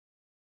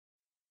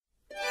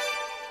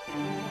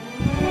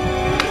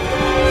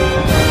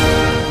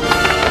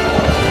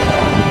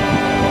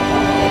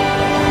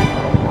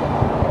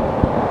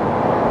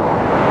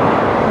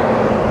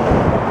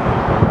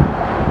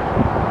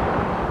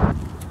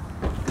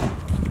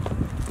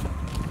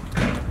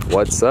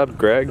What's up,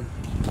 Greg?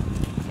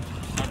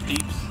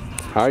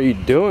 How are you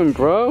doing,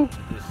 bro?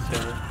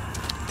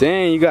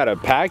 Dang, you got a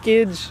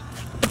package?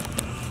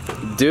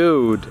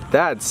 Dude,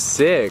 that's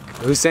sick.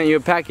 Who sent you a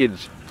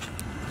package?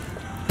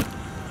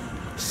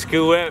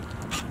 Schoolweb.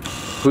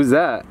 Who's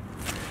that?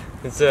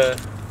 It's a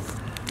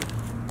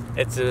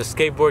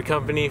skateboard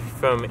company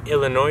from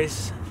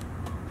Illinois.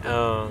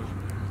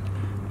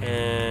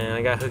 And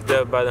I got hooked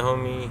up by the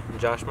homie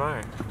Josh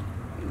Meyer.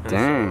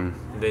 Dang.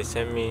 So they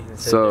sent me.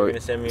 So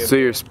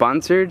you're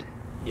sponsored?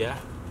 Yeah.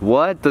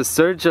 What? The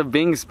search of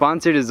being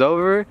sponsored is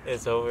over?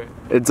 It's over.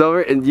 It's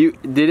over. And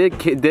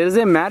does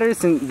it matter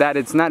since that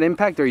it's not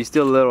Impact, or are you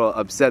still a little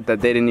upset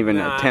that they didn't even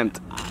attempt?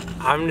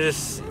 I'm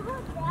just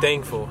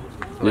thankful.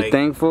 You're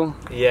thankful?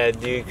 Yeah,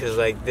 dude, because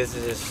like this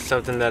is just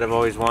something that I've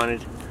always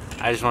wanted.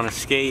 I just want to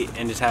skate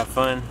and just have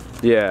fun.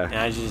 Yeah. And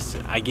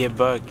I get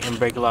buck and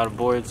break a lot of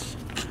boards.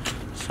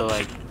 So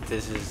like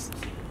this is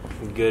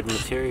good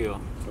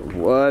material.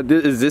 What?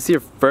 Is this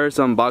your first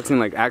unboxing,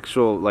 like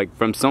actual, like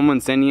from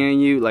someone sending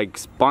you, like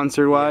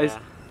sponsored wise? Yeah.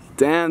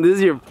 Damn, this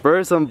is your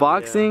first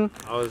unboxing?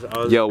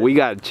 Yeah. Yo, we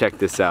gotta check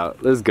this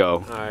out. Let's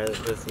go. Alright,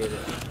 let's get it.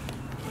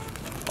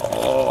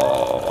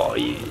 Oh,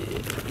 yeah.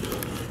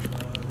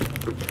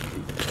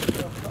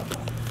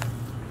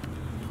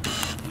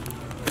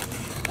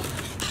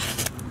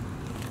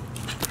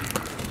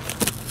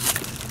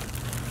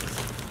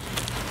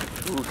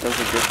 Ooh, that's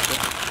a good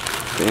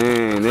stuff.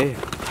 Dang,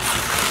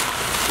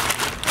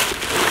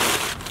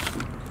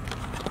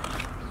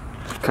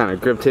 what kind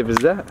of grip tape is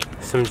that?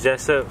 Some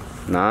Jessup.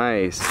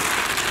 Nice.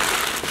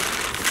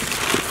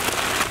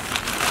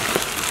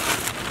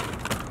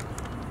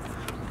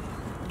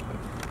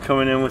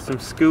 Coming in with some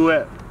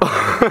Schoolweb.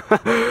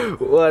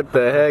 What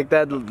the heck?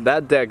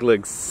 That deck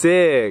looks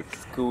sick.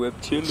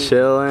 Schoolweb chilling.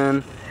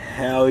 Chilling.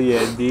 Hell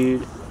yeah,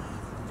 dude.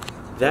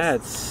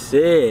 That's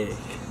sick.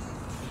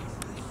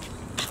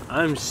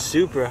 I'm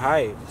super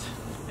hyped.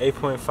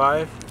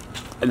 8.5.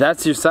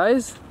 That's your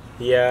size?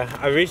 Yeah,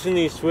 I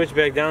recently switched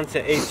back down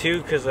to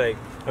 8.2 because like,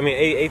 I mean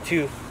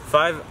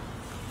 8.2.5.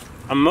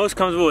 I'm most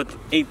comfortable with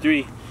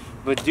 8.3.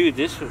 But dude,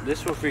 this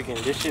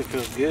shit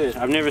feels good.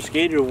 I've never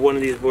skated with one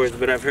of these boards,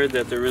 but I've heard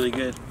that they're really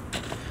good.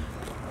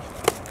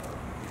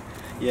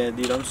 Yeah,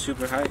 dude, I'm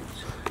super hyped.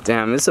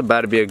 Damn, this is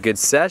about to be a good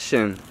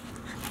session.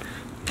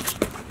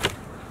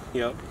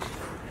 Yep.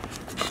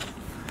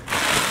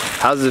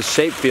 How's the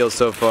shape feel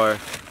so far?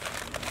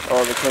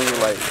 Oh, there comes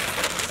with like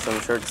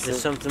some shirts.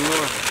 There's something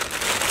more.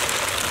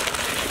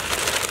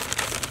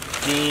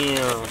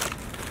 Damn.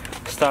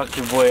 Stocked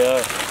your boy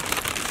up.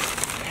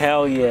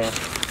 Hell yeah.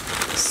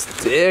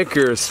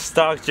 Stickers.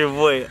 Stocked your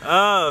boy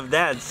up.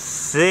 That's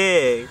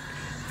sick.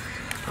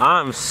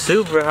 I'm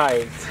super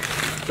hyped.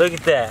 Look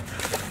at that.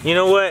 You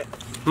know what,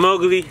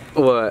 Mowgli?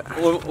 What?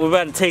 We're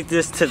about to take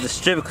this to the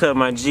strip club,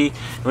 my G.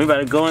 And we're about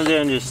to go in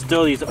there and just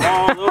throw these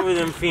all over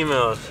them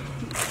females.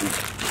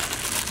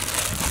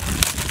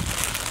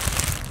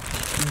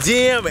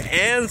 Damn,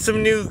 and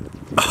some new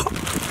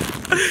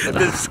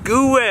the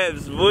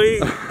Schoolwebs,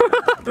 boy.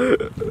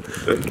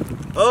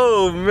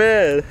 Oh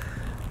man.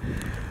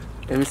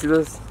 Let me see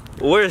this.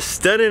 We're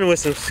stunning with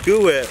some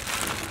Schoolweb.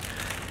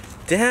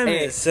 Damn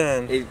it,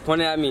 son. Hey,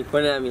 point it at me,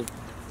 point it at me.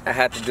 I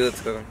had to do it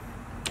to him.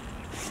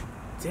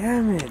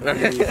 Damn it, dude.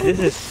 This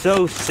is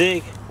so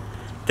sick.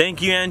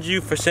 Thank you,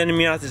 Andrew, for sending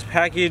me out this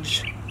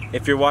package.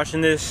 If you're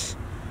watching this,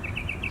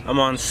 I'm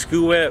on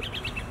Schoolweb.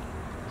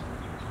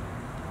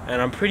 And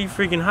I'm pretty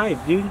freaking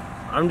hyped, dude.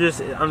 I'm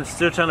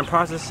still trying to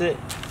process it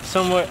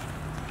somewhat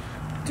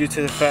due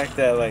to the fact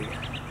that like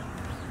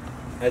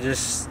I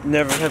just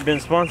never have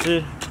been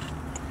sponsored.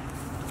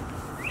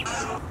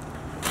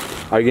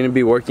 Are you gonna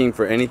be working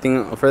for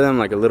anything for them,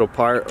 like a little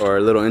part or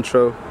a little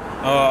intro?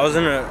 Oh, I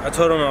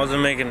told him I was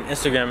gonna make an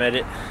Instagram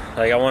edit.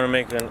 Like I want to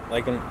make an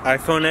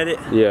iPhone edit.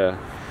 Yeah.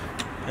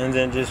 And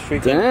then just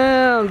freaking.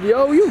 Damn,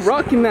 yo, you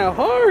rocking that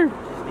hard.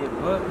 Get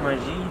buck, my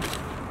G.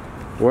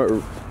 What?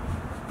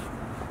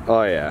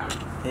 Oh yeah.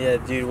 Yeah,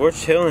 dude, we're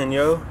chilling,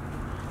 yo.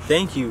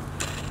 Thank you,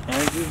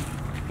 Andrew.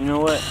 You know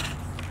what?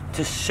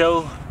 To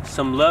show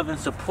some love and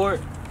support.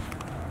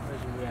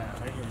 Where's we at?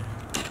 Right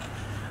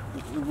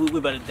here. We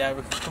about to dab.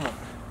 Come on.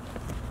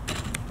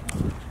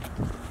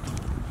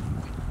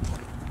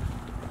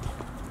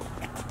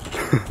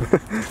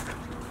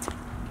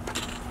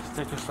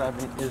 Sticker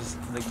slapping is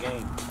the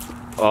game.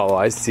 Oh,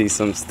 I see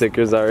some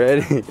stickers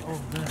already.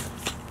 Oh man.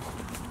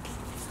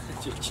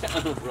 It's your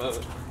channel, bro.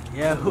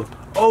 Yeah.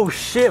 Oh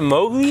shit,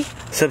 Mowgli?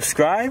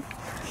 Subscribe?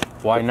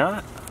 Why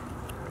not?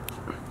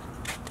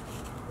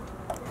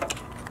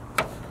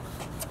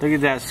 Look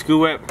at that,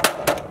 Schoolweb.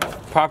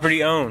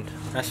 Property owned.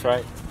 That's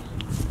right.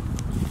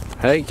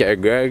 Hey,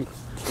 Greg.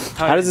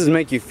 How does this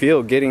make you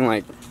feel getting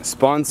like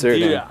sponsored?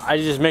 Dude, and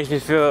it just makes me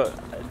feel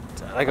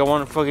like I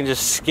want to fucking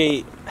just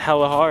skate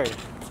hella hard.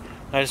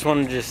 I just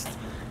want to just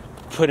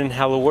put in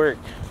hella work.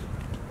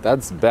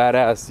 That's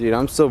badass, dude.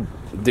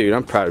 Dude,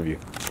 I'm proud of you.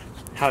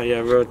 Hell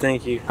yeah, bro.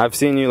 Thank you. I've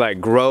seen you like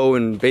grow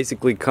and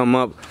basically come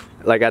up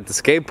like at the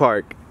skate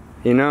park,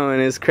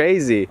 and it's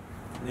crazy.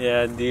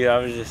 Yeah, dude. I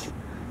was just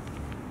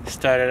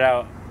started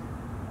out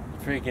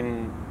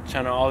freaking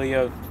trying to ollie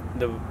up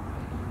the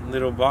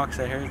little box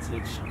at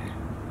Heritage,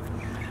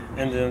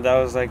 and then that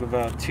was like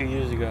about 2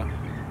 years ago.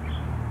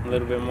 A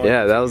little bit more.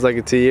 Yeah, that was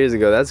like 2 years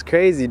ago. That's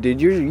crazy,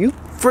 dude. You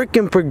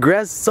freaking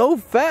progressed so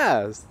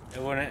fast.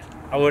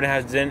 I wouldn't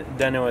have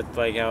done it with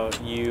like how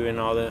you and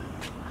all the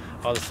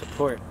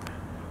support.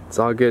 It's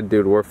all good,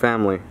 dude. We're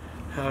family.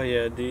 Hell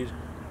yeah, dude.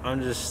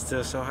 I'm just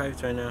still so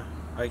hyped right now.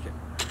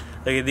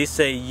 Like these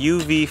say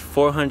UV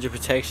 400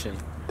 protection.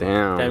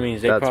 Damn. That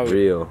means that's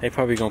real. They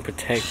probably gonna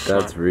protect.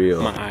 That's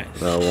real. My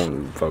eyes. No, I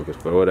won't focus,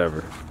 but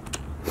whatever.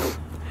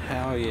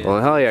 Hell yeah.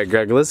 Well, hell yeah,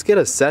 Greg. Let's get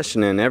a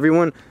session in.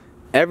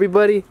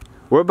 Everybody,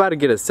 we're about to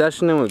get a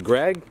session in with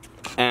Greg.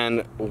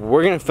 And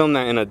we're gonna film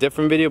that in a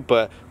different video,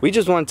 but we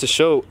just wanted to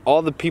show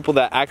all the people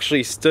that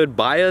actually stood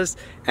by us.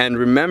 And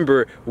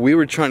remember, we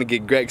were trying to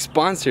get Greg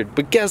sponsored,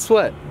 but guess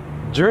what?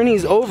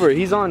 Journey's over.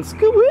 He's on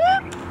Scoot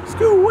Whip.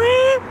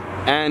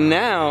 And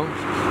now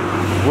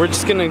we're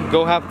just gonna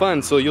go have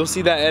fun. So you'll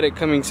see that edit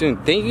coming soon.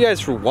 Thank you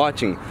guys for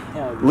watching.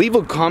 Leave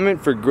a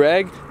comment for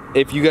Greg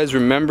if you guys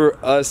remember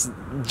us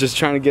just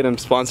trying to get him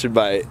sponsored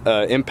by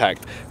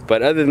Impact.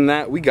 But other than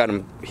that, we got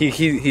him.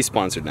 He's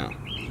sponsored now.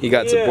 He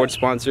got support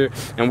sponsor,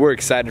 and we're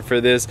excited for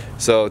this.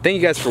 So thank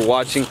you guys for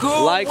watching.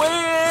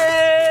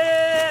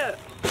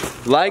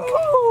 Like,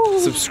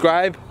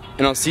 subscribe,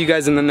 and I'll see you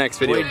guys in the next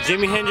video. Wait,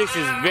 Jimi Hendrix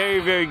is very,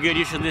 very good.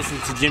 You should listen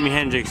to Jimi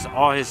Hendrix,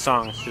 all his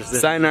songs.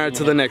 Sayonara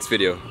till the next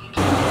video.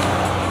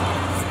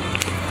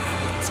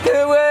 Let's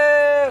go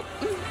away.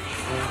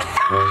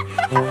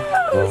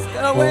 Let's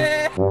go away.